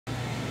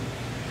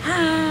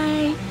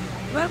Hi!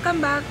 Welcome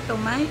back to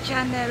my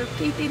channel,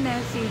 Kitty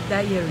Nessie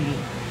Diary.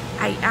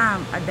 I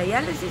am a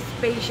dialysis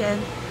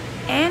patient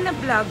and a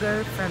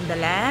blogger from the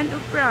land of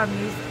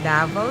promise,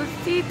 Davao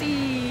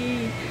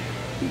City.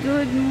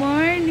 Good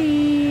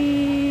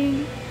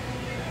morning!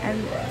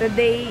 And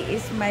today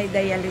is my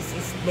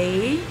dialysis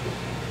day.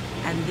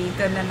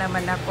 Andito na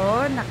naman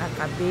ako,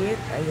 nakakabit.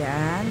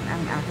 Ayan,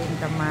 ang aking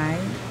kamay.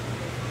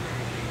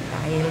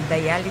 Dahil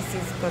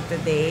dialysis ko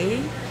today.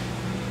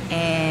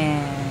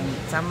 And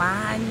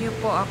samahan niyo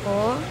po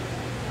ako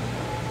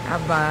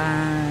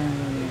habang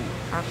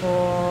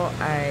ako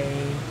ay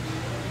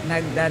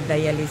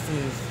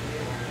nagda-dialysis.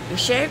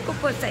 I-share ko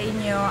po sa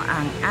inyo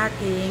ang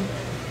aking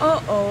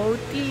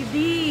OOTD.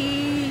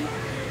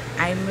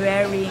 I'm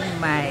wearing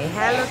my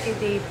Hello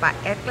Kitty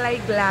pa-eklay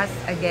glass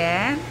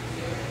again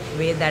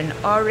with an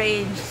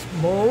orange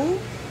bow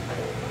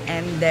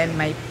and then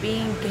my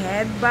pink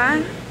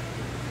headband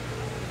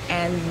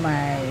and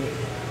my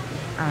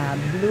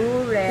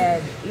blue-red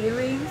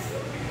earrings,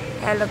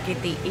 Hello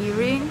Kitty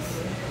earrings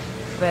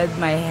with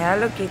my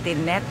Hello Kitty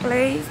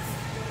necklace.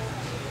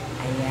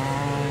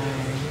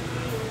 Ayan.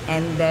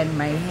 And then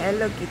my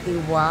Hello Kitty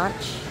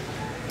watch.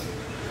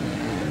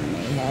 Ayan,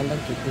 my Hello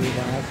Kitty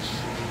watch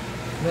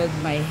with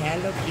my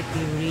Hello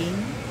Kitty ring.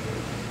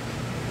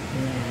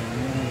 Ayan,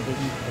 yung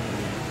ring ko.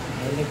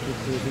 Hello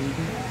Kitty ring.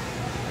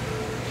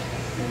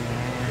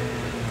 Ayan.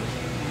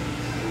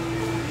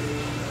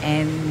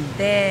 And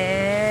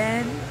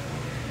then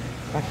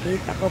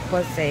pakita ko po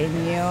sa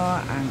inyo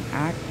ang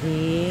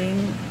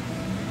aking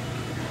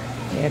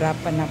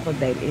hirapan ako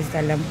dahil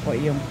isa lang po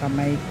yung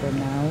kamay ko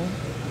now.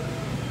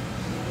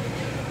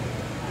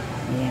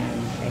 Ayan,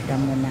 teka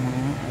muna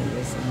ha,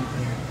 ayusin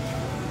ko.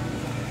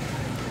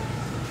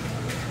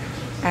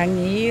 Ang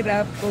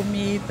hirap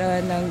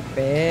kumita ng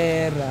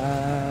pera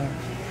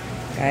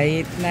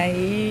kahit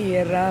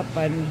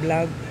nahihirapan,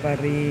 vlog pa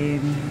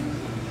rin.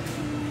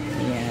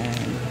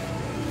 Ayan,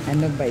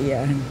 ano ba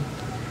yan?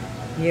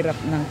 Hirap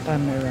ng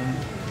camera.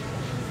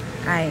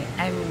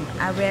 I'm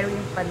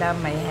wearing pala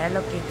my Hello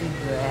Kitty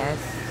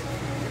dress.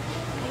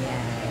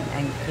 Ayan,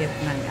 ang cute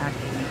ng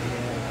aking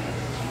dress.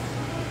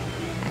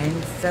 I'm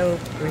so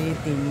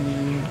pretty.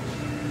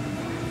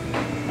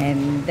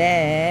 And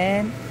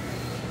then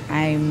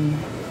I'm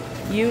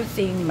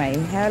using my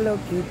Hello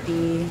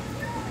Kitty.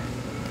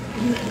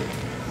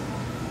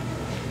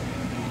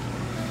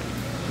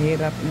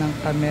 Hirap ng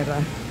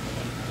camera.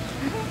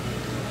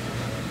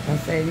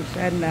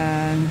 Pasensya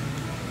na.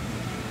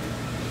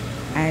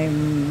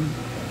 I'm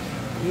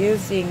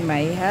using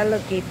my Hello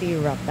Kitty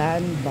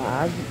rattan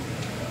bag.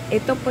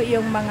 Ito po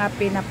yung mga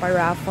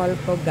pinaparaffle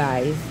ko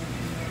guys.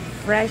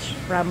 Fresh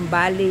from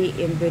Bali,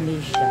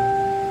 Indonesia.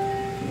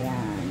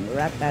 Yan,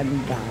 rattan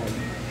bag.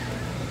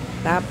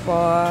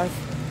 Tapos,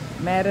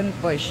 meron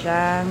po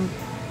siyang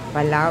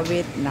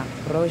palawit na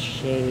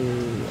crochet.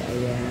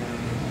 Ayan.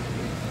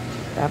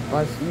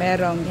 Tapos,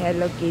 merong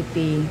Hello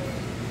Kitty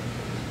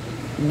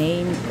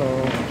name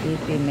ko,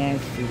 Kitty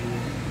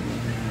Nessie.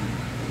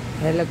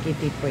 Hello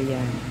Kitty po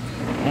yan.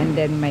 And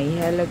then my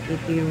Hello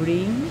Kitty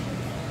ring.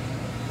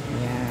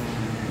 Yan.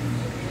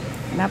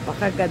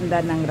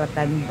 Napakaganda ng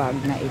rattan bag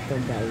na ito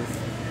guys.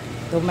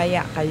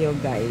 Tumaya kayo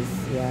guys.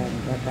 Yan,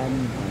 rattan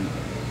bag.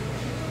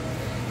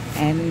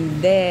 And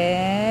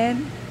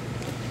then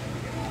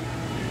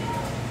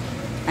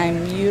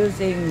I'm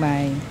using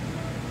my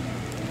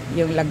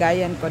yung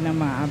lagayan ko ng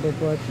mga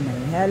abobot, my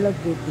Hello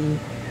Kitty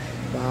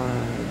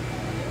bag.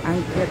 Ang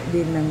cute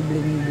din ng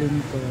bling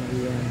bling ko.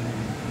 Yan.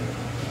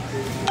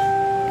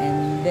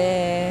 And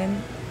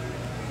then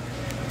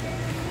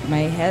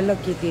my Hello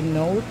Kitty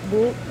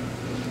notebook.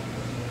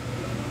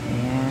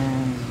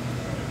 Ayan.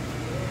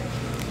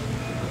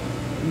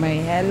 My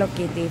Hello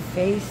Kitty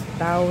face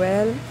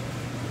towel.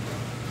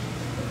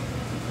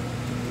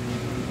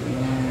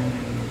 Ayan.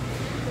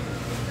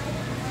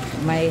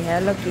 My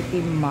Hello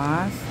Kitty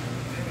mask.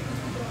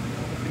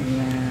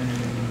 Ayan.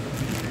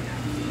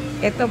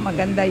 Ito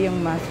maganda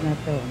yung mask na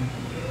to.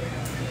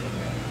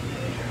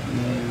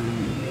 Ayan.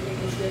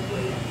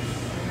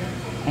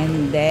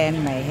 And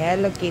then my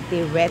Hello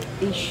Kitty wet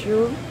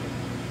tissue.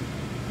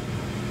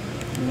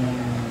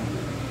 Ayan.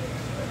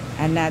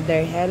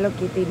 Another Hello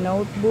Kitty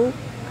notebook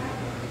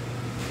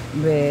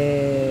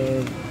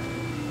with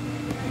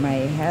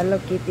my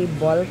Hello Kitty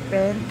ball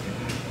pen.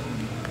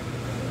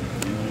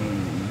 Ayan.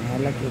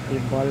 Hello Kitty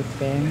ball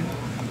pen.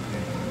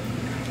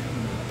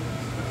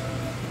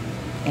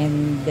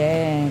 And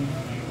then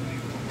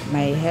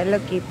my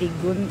Hello Kitty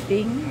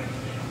gunting.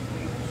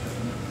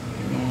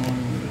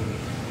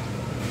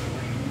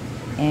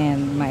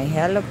 And my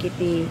Hello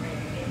Kitty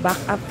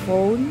backup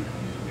phone.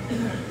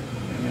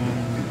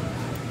 Ayan.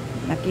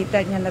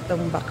 Nakita niya na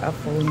tong backup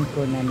phone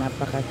ko na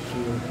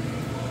napaka-cute.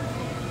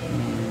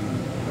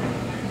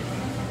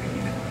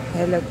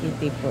 Hello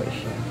Kitty po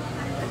siya.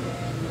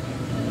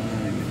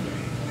 Ayan.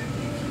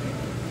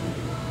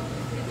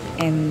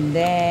 And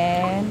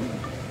then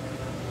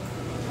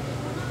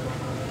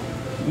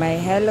my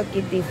Hello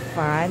Kitty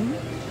fan.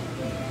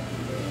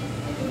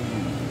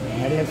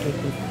 Hello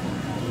Kitty fan.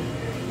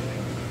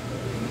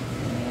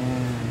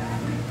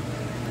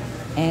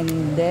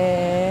 And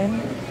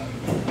then,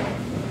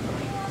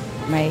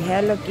 may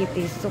Hello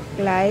Kitty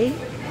suklay.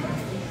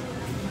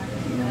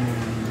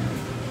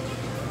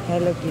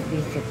 Hello Kitty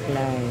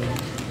suklay.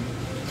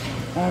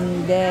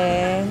 And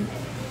then,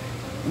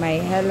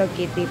 may Hello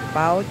Kitty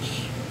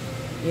pouch.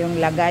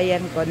 Yung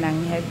lagayan ko ng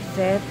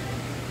headset.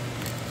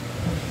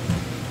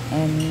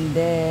 And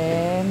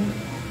then,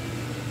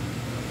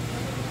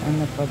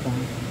 ano pa ba?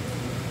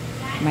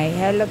 May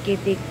Hello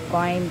Kitty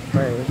coin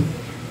purse.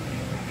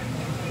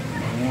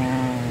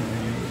 Yan.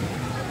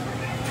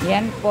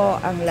 Yan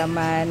po ang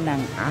laman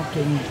ng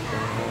aking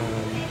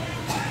bag.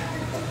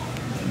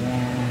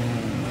 Yan.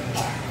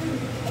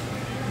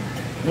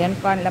 Yan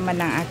po ang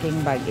laman ng aking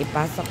bag.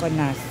 Ipasok ko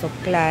na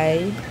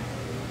suklay,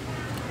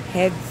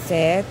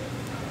 headset,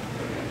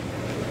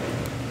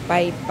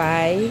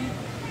 paypay.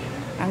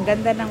 Ang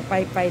ganda ng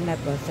paypay na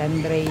to.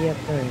 Sandrea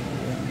to.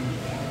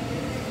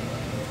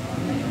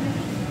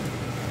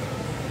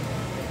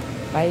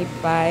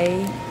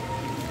 Paypay,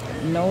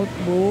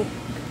 notebook,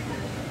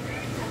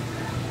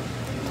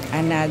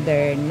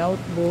 another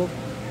notebook.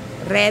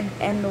 Red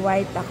and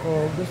white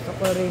ako. Gusto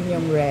ko rin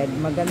yung red.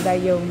 Maganda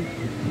yung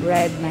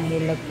red na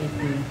Hello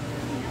Kitty.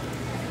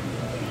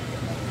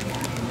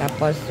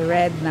 Tapos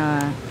red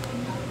na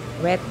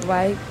wet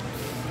wipe.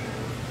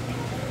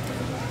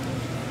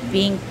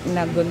 Pink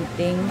na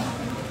gunting.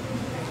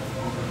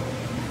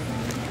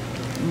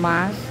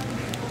 Mask.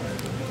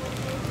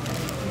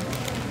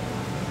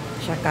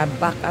 Tsaka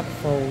backup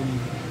phone.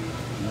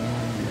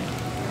 Yan.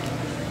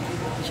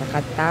 Tsaka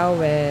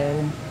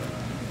towel.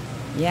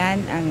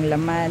 Yan ang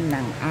laman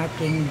ng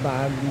aking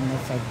bag na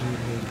nasa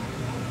gilid.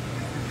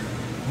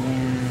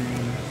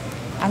 Yan.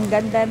 Ang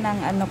ganda ng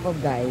ano ko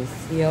guys.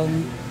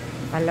 Yung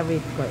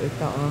palawit ko.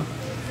 Ito oh.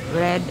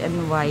 Red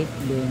and white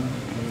din.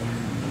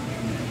 Ayan.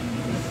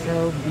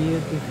 So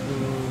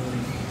beautiful.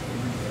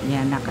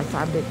 Yan.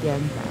 Nakasabit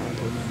yan sa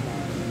akin.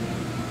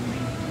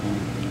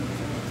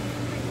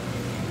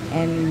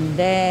 And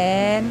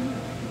then,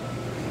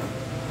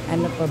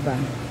 ano pa ba?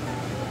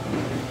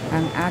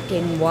 Ang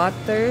aking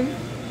water.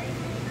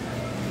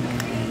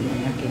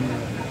 Ang aking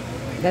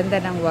ganda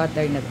ng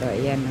water na to.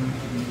 Ayan,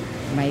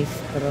 may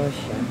straw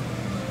siya.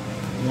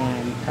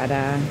 Yan,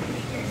 para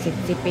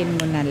sipsipin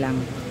mo na lang.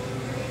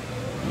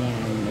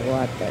 Yan,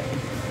 water.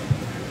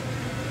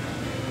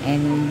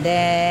 And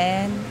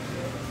then,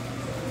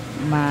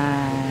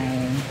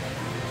 my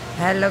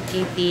Hello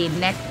Kitty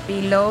neck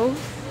pillow.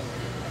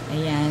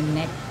 Ayan,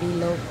 neck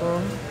pillow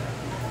ko.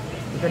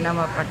 Hindi ko na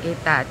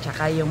mapakita.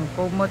 Tsaka yung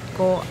kumot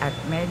ko at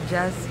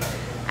medyas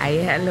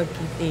ay Hello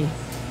Kitty.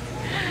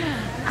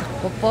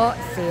 Ako po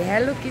si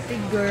Hello Kitty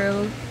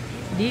girl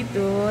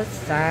dito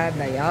sa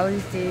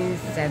dialysis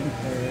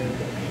center.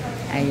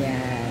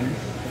 Ayan.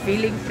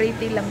 Feeling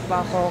pretty lang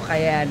po ako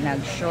kaya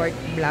nag-short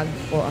vlog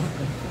po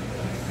ako.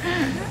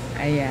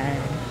 Ayan.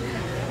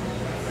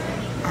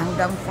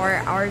 Hanggang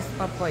 4 hours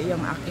pa po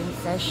yung aking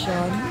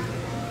session.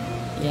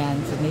 Yan,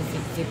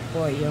 sumisip-sip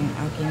po yung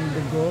aking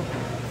dugo.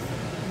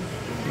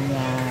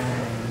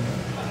 Yan.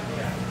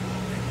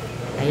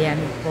 Ayan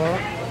po.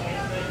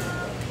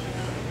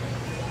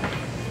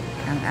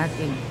 Ang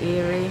aking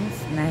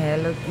earrings na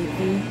Hello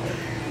Kitty.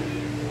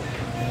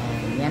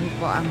 Yan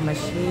po ang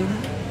machine.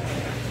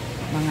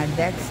 Mga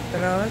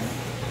dextrose.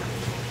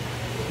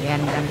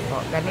 Yan lang po.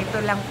 Ganito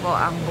lang po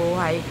ang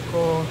buhay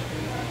ko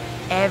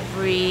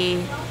every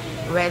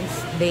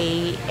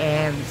Wednesday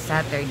and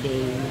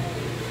Saturday.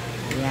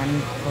 Yan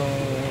po.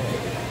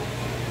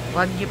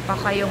 Huwag niyo pa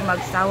kayong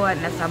magsawa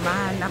na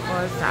samahan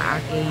ako sa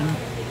aking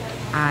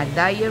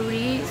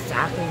diary,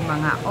 sa aking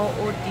mga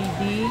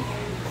OOTD,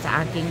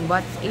 sa aking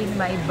What's in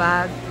My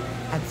Bag,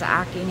 at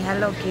sa aking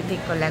Hello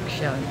Kitty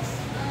collections.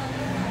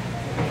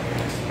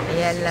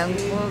 Ayan lang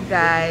po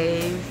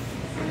guys.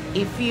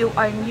 If you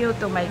are new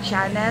to my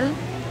channel,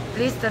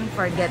 please don't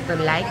forget to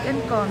like and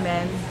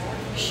comment,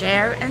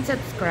 share and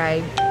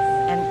subscribe,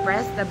 and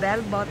press the bell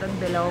button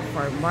below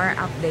for more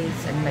updates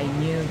on my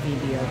new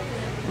video.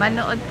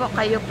 Manood po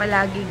kayo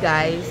palagi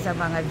guys sa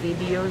mga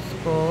videos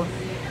ko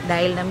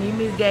dahil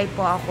namimigay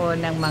po ako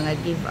ng mga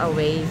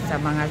giveaways sa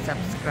mga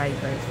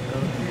subscribers ko.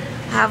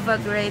 Have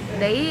a great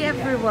day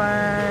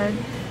everyone!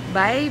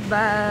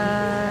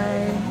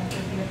 Bye-bye!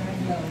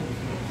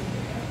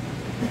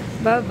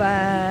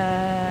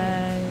 Bye-bye!